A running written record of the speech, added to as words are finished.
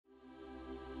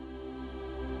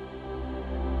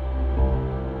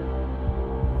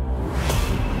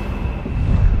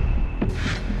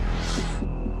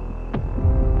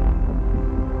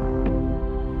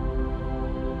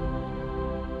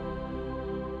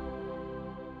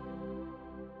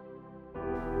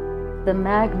The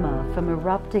magma from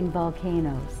erupting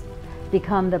volcanoes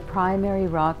become the primary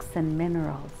rocks and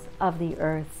minerals of the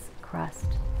Earth's crust.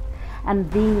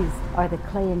 And these are the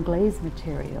clay and glaze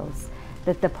materials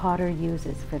that the potter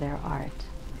uses for their art.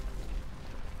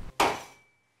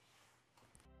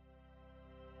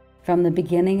 From the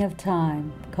beginning of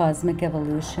time, cosmic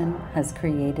evolution has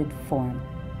created form.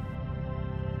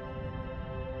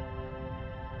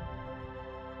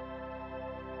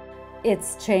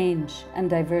 It's change and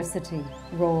diversity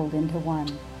rolled into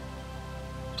one.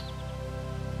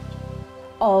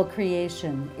 All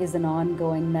creation is an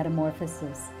ongoing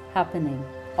metamorphosis happening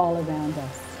all around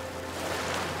us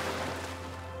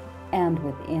and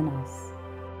within us.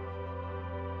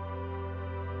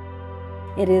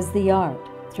 It is the art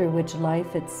through which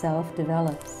life itself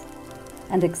develops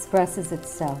and expresses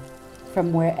itself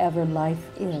from wherever life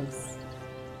is.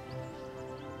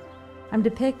 I'm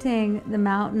depicting the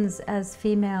mountains as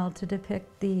female to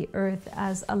depict the earth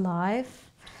as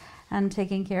alive and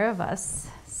taking care of us.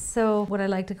 So what I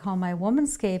like to call my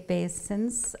womanscape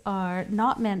basins are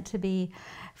not meant to be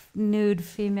nude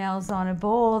females on a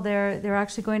bowl. They're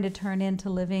actually going to turn into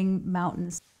living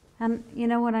mountains. And you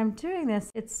know, when I'm doing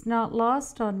this, it's not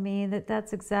lost on me that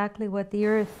that's exactly what the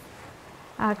earth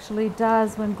actually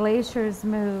does. When glaciers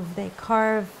move, they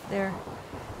carve their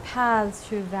paths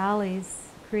through valleys,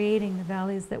 creating the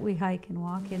valleys that we hike and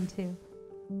walk into.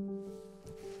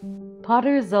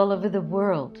 Potters all over the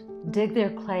world dig their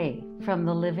clay from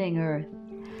the living earth,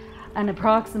 and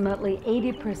approximately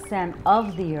 80%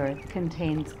 of the earth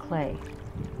contains clay.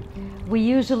 We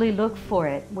usually look for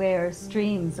it where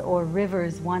streams or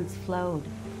rivers once flowed.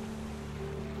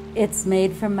 It's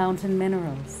made from mountain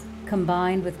minerals,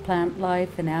 combined with plant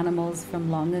life and animals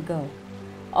from long ago,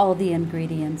 all the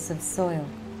ingredients of soil.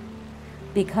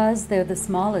 Because they're the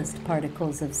smallest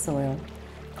particles of soil,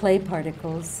 clay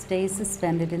particles stay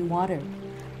suspended in water,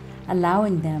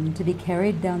 allowing them to be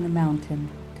carried down the mountain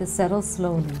to settle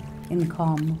slowly in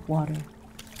calm water.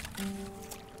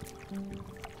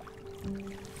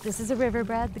 This is a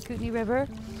riverbed, the Kootenai River,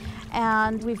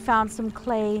 and we've found some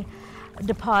clay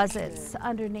deposits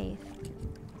underneath.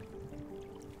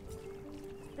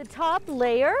 The top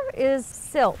layer is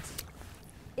silt.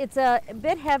 It's a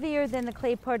bit heavier than the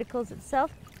clay particles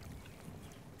itself.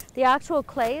 The actual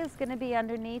clay is going to be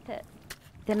underneath it.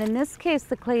 Then in this case,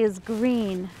 the clay is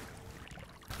green.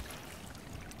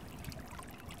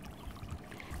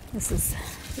 This is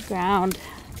the ground,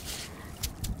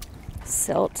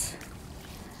 silt,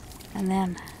 and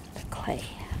then the clay.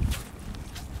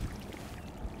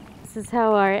 This is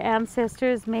how our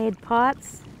ancestors made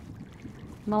pots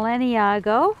millennia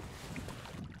ago.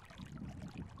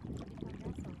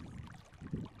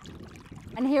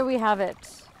 And here we have it.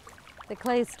 The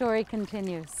clay story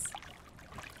continues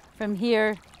from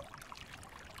here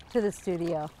to the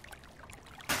studio.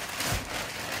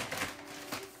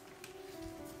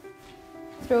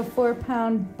 Throw a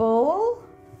 4-pound bowl.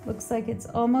 Looks like it's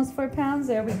almost 4 pounds.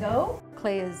 There we go.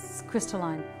 Clay is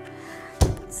crystalline.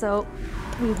 So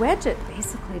we wedge it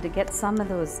basically to get some of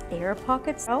those air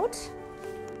pockets out.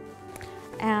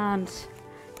 And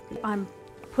I'm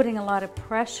putting a lot of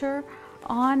pressure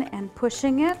on and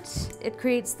pushing it. It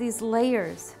creates these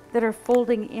layers that are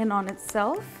folding in on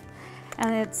itself,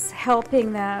 and it's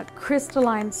helping that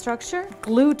crystalline structure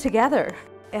glue together.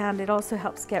 And it also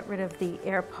helps get rid of the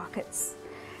air pockets.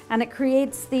 And it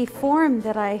creates the form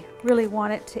that I really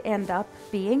want it to end up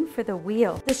being for the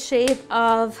wheel. The shape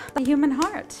of the human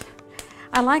heart.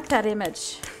 I like that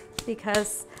image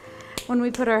because when we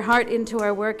put our heart into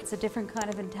our work, it's a different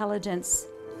kind of intelligence.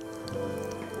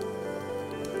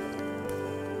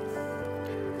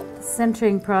 The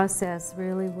centering process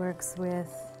really works with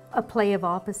a play of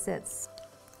opposites.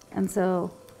 And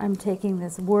so I'm taking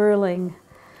this whirling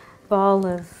ball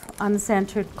of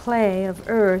uncentered clay, of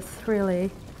earth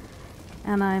really,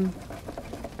 and I'm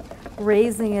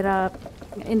raising it up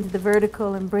into the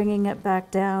vertical and bringing it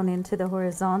back down into the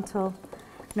horizontal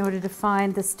in order to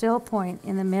find the still point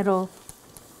in the middle.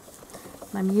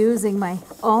 I'm using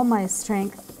all my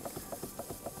strength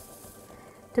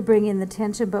to bring in the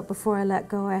tension, but before I let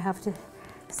go, I have to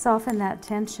soften that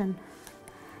tension.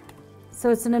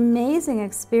 So it's an amazing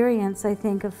experience, I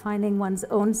think, of finding one's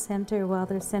own center while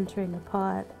they're centering a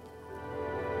pot.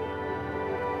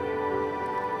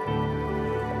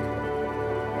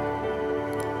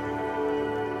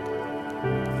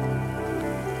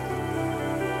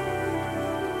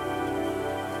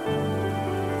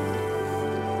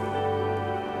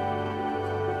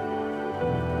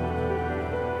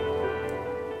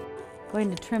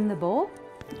 Going to trim the bowl.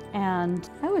 And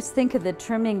I always think of the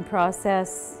trimming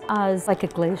process as like a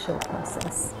glacial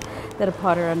process that a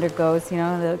potter undergoes. You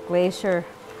know, the glacier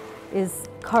is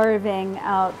carving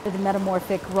out the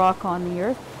metamorphic rock on the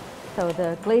earth. So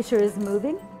the glacier is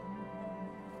moving.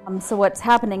 So what's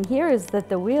happening here is that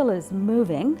the wheel is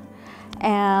moving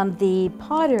and the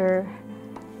potter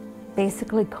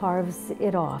basically carves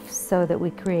it off so that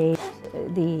we create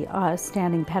the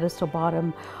standing pedestal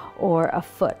bottom or a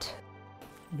foot.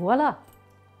 Voila!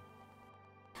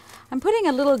 I'm putting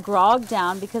a little grog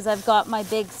down because I've got my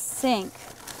big sink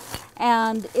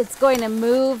and it's going to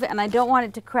move and I don't want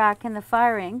it to crack in the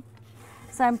firing.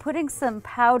 So I'm putting some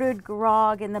powdered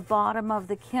grog in the bottom of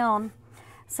the kiln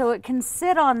so it can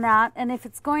sit on that, and if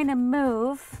it's going to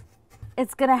move,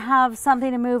 it's going to have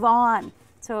something to move on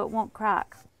so it won't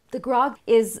crack. The grog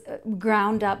is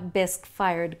ground up bisque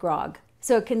fired grog.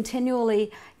 So it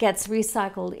continually gets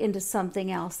recycled into something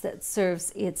else that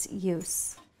serves its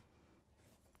use.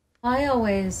 I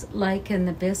always liken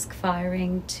the bisque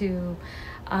firing to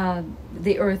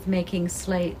the earth-making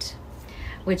slate,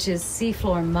 which is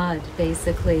seafloor mud,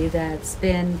 basically, that's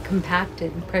been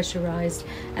compacted and pressurized,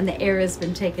 and the air has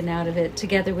been taken out of it.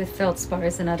 Together with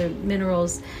feldspars and other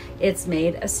minerals, it's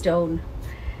made a stone.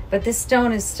 But this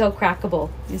stone is still crackable,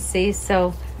 you see,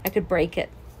 so I could break it.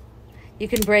 You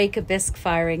can break a bisque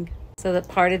firing, so that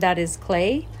part of that is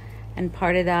clay and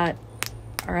part of that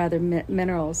are other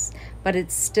minerals, but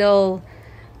it's still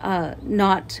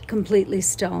not completely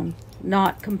stone,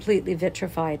 not completely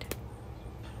vitrified.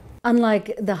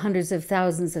 Unlike the hundreds of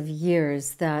thousands of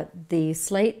years that the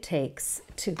slate takes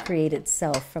to create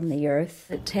itself from the earth,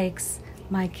 it takes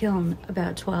my kiln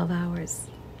about 12 hours.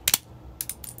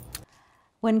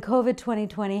 When COVID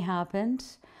 2020 happened,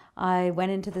 I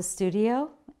went into the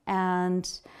studio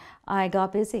and I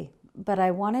got busy. But I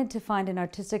wanted to find an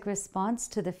artistic response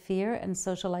to the fear and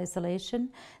social isolation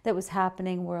that was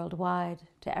happening worldwide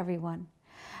to everyone.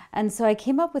 And so I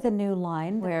came up with a new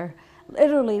line where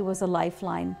literally was a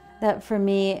lifeline that for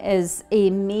me is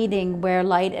a meeting where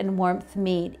light and warmth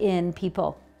meet in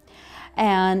people,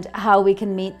 and how we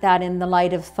can meet that in the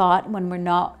light of thought when we're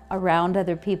not around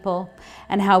other people,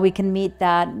 and how we can meet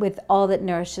that with all that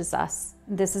nourishes us.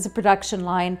 This is a production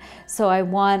line, so I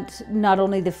want not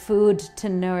only the food to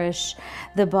nourish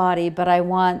the body, but I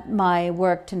want my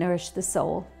work to nourish the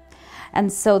soul.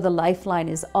 And so the lifeline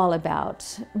is all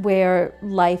about where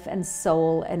life and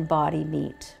soul and body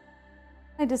meet.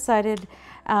 I decided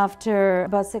after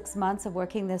about 6 months of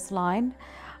working this line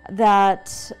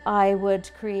that I would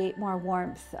create more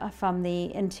warmth from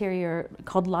the interior,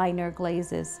 called liner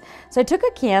glazes. So I took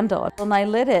a candle and I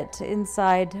lit it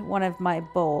inside one of my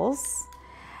bowls.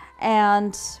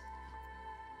 And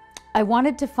I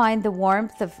wanted to find the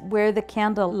warmth of where the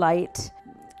candle light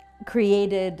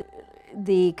created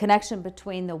the connection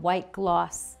between the white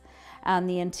gloss and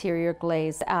the interior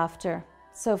glaze after.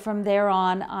 So from there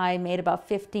on, I made about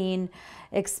 15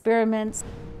 experiments.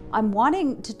 I'm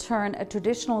wanting to turn a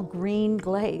traditional green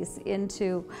glaze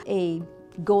into a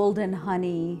golden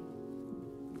honey,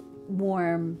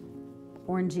 warm,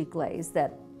 orangey glaze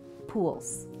that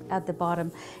pools at the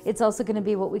bottom. It's also going to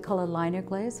be what we call a liner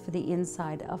glaze for the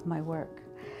inside of my work.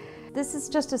 This is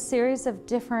just a series of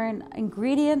different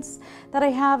ingredients that I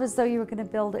have, as though you were going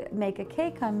to make a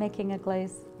cake. I'm making a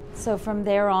glaze. So from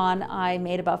there on, I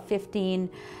made about 15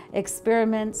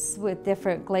 experiments with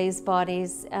different glaze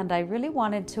bodies, and I really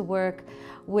wanted to work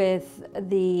with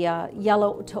the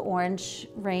yellow to orange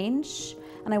range.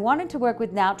 And I wanted to work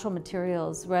with natural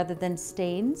materials rather than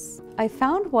stains. I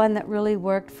found one that really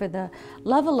worked for the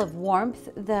level of warmth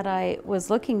that I was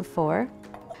looking for.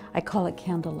 I call it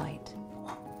candlelight.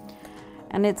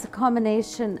 And it's a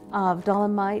combination of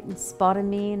dolomite and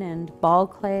spodumene and ball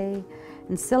clay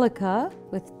and silica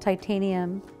with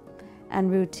titanium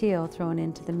and rutile thrown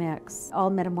into the mix. All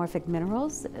metamorphic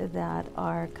minerals that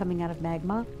are coming out of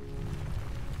magma.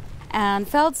 And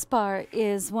feldspar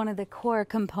is one of the core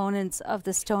components of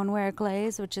the stoneware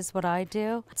glaze, which is what I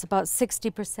do. It's about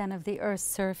 60% of the Earth's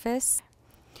surface.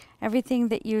 Everything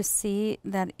that you see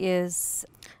that is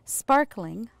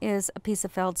sparkling is a piece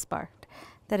of feldspar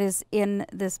that is in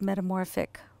this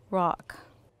metamorphic rock.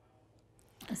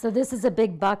 So this is a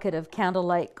big bucket of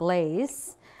candlelight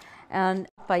glaze, and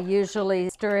I usually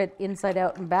stir it inside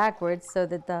out and backwards so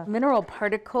that the mineral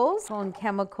particles and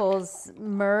chemicals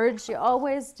merge. You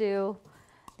always do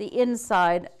the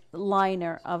inside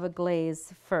liner of a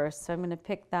glaze first. So I'm going to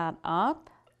pick that up,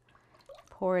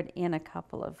 pour it in a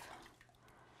couple of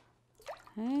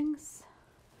things,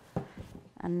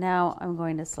 and now I'm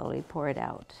going to slowly pour it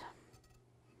out.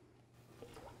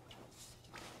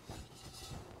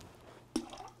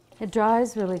 It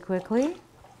dries really quickly.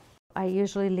 I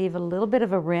usually leave a little bit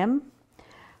of a rim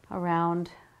around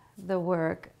the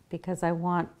work because I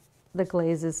want the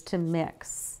glazes to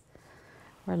mix,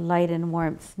 where light and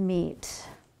warmth meet.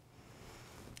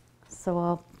 So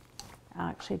I'll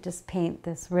actually just paint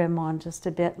this rim on just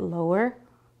a bit lower.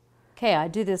 Okay, I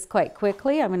do this quite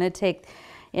quickly. I'm going to take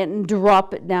it and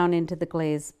drop it down into the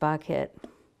glaze bucket.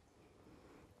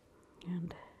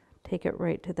 And take it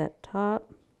right to that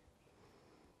top.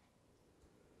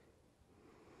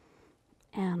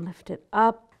 And lift it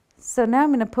up. So now I'm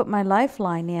going to put my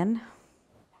lifeline in.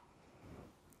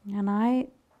 And I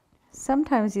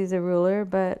sometimes use a ruler,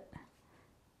 but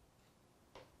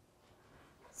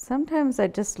sometimes I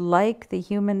just like the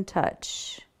human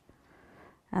touch.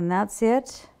 And that's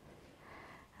it.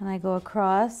 And I go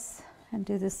across and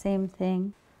do the same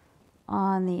thing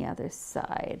on the other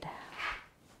side.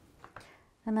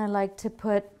 And I like to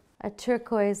put a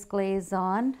turquoise glaze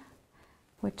on,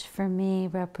 which for me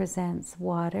represents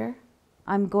water.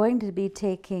 I'm going to be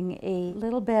taking a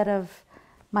little bit of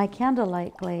my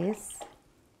candlelight glaze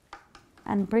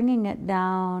and bringing it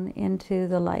down into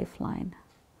the lifeline.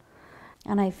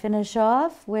 And I finish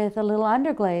off with a little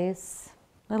underglaze,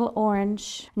 little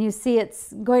orange. And you see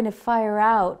it's going to fire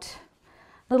out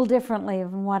a little differently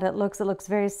than what it looks. It looks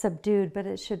very subdued, but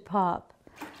it should pop.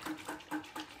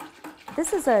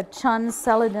 This is a Chun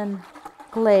Celadon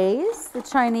glaze. The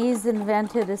Chinese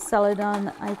invented a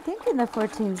celadon, I think, in the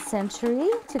 14th century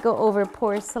to go over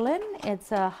porcelain.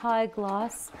 It's a high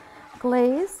gloss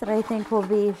glaze that I think will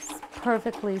be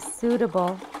perfectly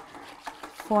suitable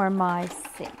for my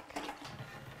sink.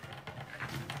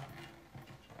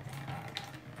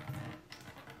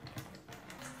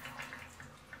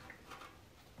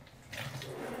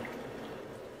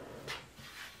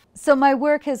 So my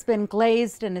work has been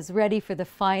glazed and is ready for the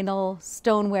final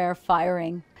stoneware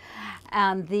firing.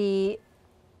 And the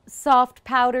soft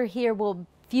powder here will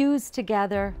fuse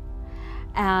together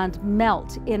and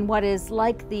melt in what is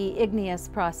like the igneous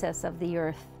process of the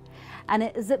earth. And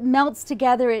as it melts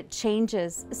together, it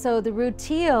changes. So the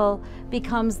rutile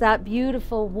becomes that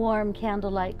beautiful, warm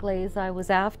candlelight glaze I was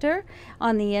after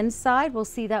on the inside. We'll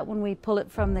see that when we pull it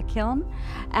from the kiln.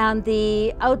 And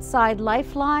the outside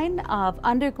lifeline of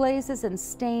underglazes and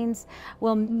stains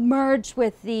will merge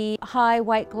with the high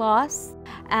white gloss,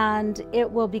 and it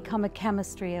will become a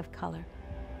chemistry of color.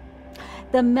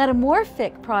 The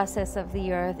metamorphic process of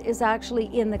the earth is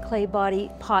actually in the clay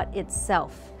body pot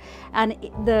itself. And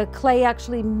the clay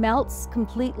actually melts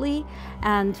completely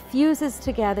and fuses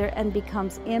together and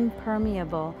becomes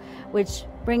impermeable, which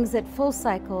brings it full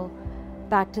cycle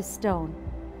back to stone,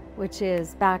 which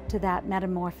is back to that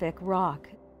metamorphic rock.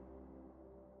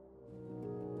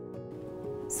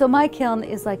 So my kiln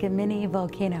is like a mini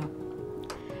volcano.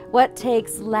 What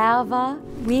takes lava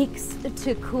weeks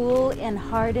to cool and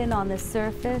harden on the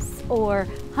surface, or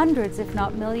hundreds if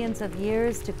not millions of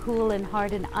years to cool and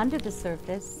harden under the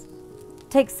surface,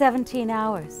 takes 17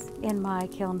 hours in my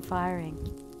kiln firing.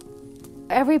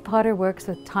 Every potter works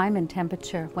with time and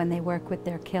temperature when they work with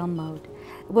their kiln mode.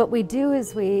 What we do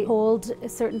is we hold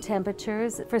certain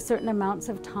temperatures for certain amounts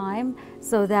of time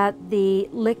so that the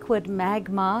liquid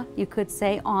magma, you could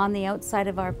say, on the outside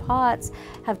of our pots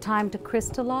have time to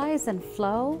crystallize and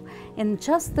flow in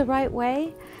just the right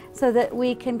way so that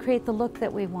we can create the look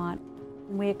that we want.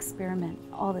 We experiment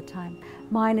all the time.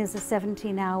 Mine is a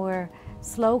 17-hour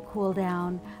slow cool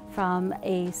down from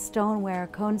a stoneware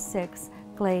cone 6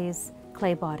 glaze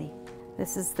clay body.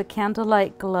 This is the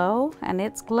candlelight glow, and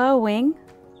it's glowing.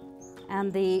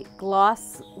 And the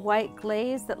gloss white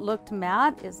glaze that looked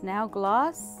matte is now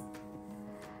gloss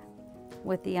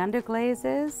with the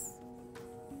underglazes.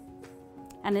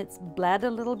 And it's bled a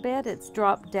little bit, it's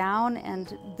dropped down,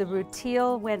 and the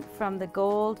rutile went from the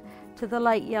gold to the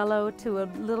light yellow to a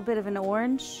little bit of an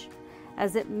orange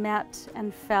as it met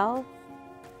and fell.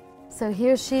 So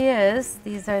here she is.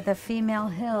 These are the female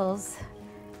hills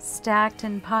stacked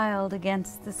and piled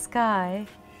against the sky.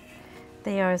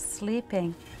 They are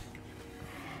sleeping.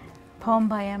 Poem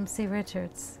by M.C.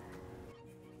 Richards.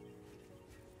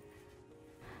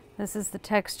 This is the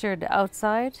textured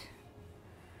outside,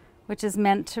 which is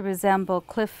meant to resemble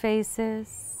cliff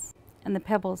faces and the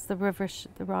pebbles, the rivers,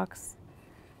 the rocks,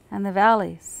 and the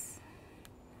valleys.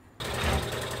 I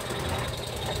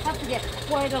have to get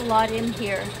quite a lot in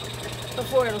here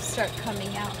before it'll start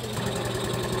coming out.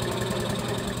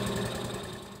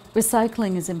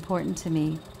 Recycling is important to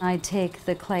me. I take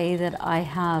the clay that I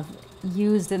have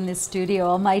used in this studio,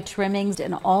 all my trimmings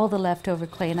and all the leftover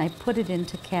clay, and I put it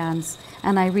into cans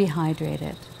and I rehydrate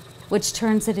it, which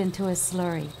turns it into a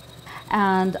slurry.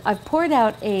 And I've poured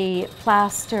out a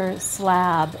plaster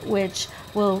slab which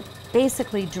will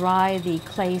basically dry the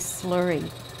clay slurry.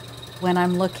 When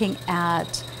I'm looking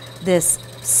at this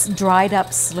dried up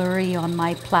slurry on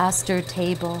my plaster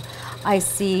table, I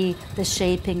see the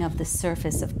shaping of the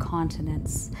surface of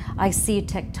continents. I see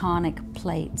tectonic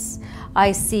plates.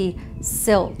 I see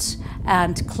silt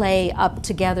and clay up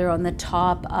together on the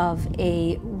top of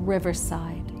a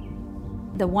riverside.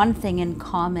 The one thing in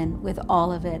common with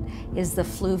all of it is the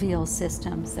fluvial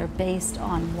systems. They're based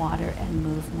on water and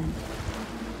movement.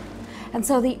 And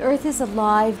so the earth is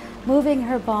alive, moving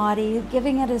her body,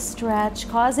 giving it a stretch,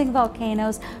 causing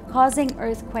volcanoes, causing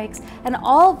earthquakes, and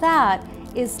all that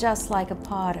is just like a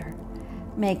potter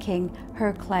making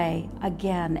her clay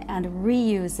again and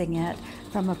reusing it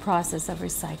from a process of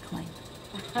recycling.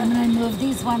 I'm going to move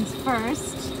these ones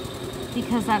first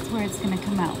because that's where it's going to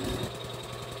come out.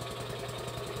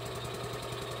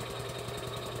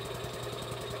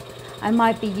 I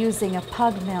might be using a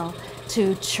pug mill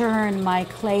to churn my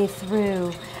clay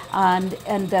through, and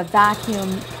the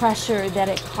vacuum pressure that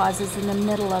it causes in the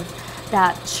middle of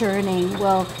that churning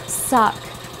will suck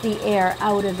the air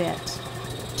out of it,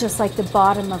 just like the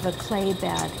bottom of a clay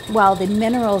bed, while the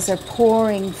minerals are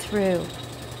pouring through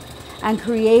and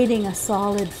creating a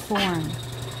solid form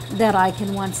that I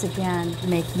can once again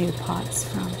make new pots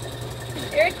from.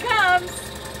 Here it comes,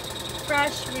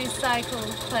 fresh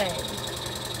recycled clay.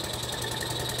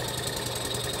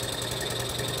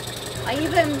 I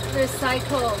even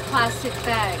recycle plastic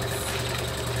bags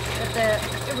that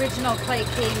the original clay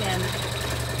came in.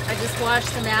 I just wash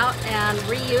them out and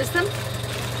reuse them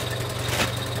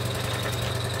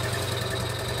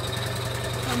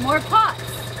for more pots.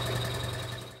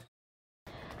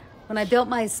 When I built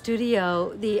my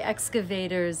studio, the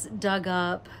excavators dug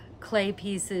up clay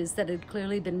pieces that had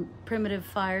clearly been primitive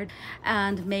fired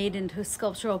and made into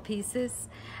sculptural pieces.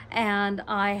 And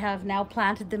I have now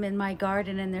planted them in my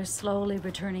garden, and they're slowly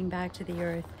returning back to the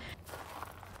earth.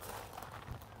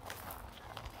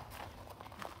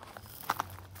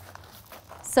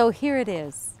 So here it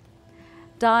is,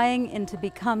 dying into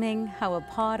becoming, how a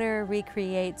potter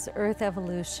recreates earth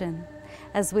evolution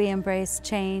as we embrace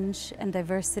change and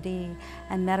diversity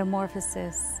and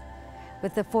metamorphosis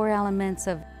with the four elements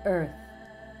of earth,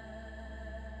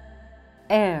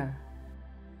 air,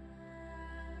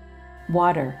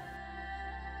 water,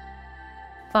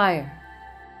 fire,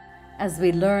 as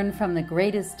we learn from the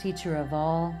greatest teacher of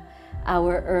all,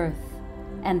 our earth,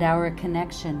 and our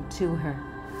connection to her.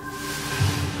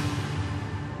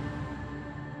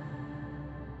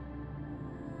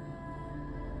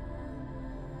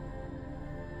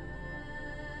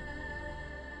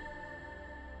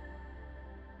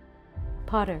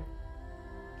 Potter,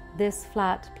 this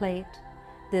flat plate,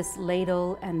 this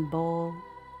ladle and bowl,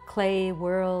 clay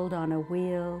whirled on a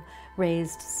wheel,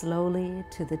 raised slowly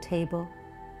to the table.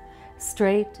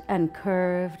 Straight and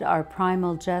curved are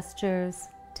primal gestures,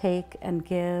 take and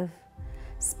give,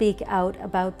 speak out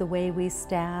about the way we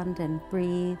stand and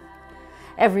breathe.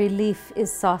 Every leaf is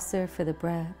saucer for the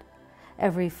bread.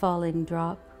 Every falling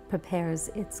drop prepares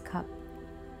its cup.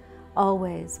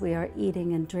 Always we are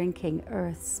eating and drinking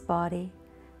Earth's body,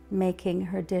 making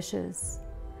her dishes.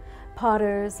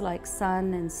 Potters, like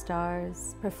sun and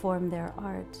stars, perform their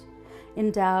art.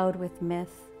 Endowed with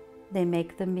myth, they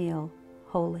make the meal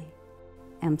holy.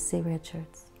 MC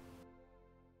Richards.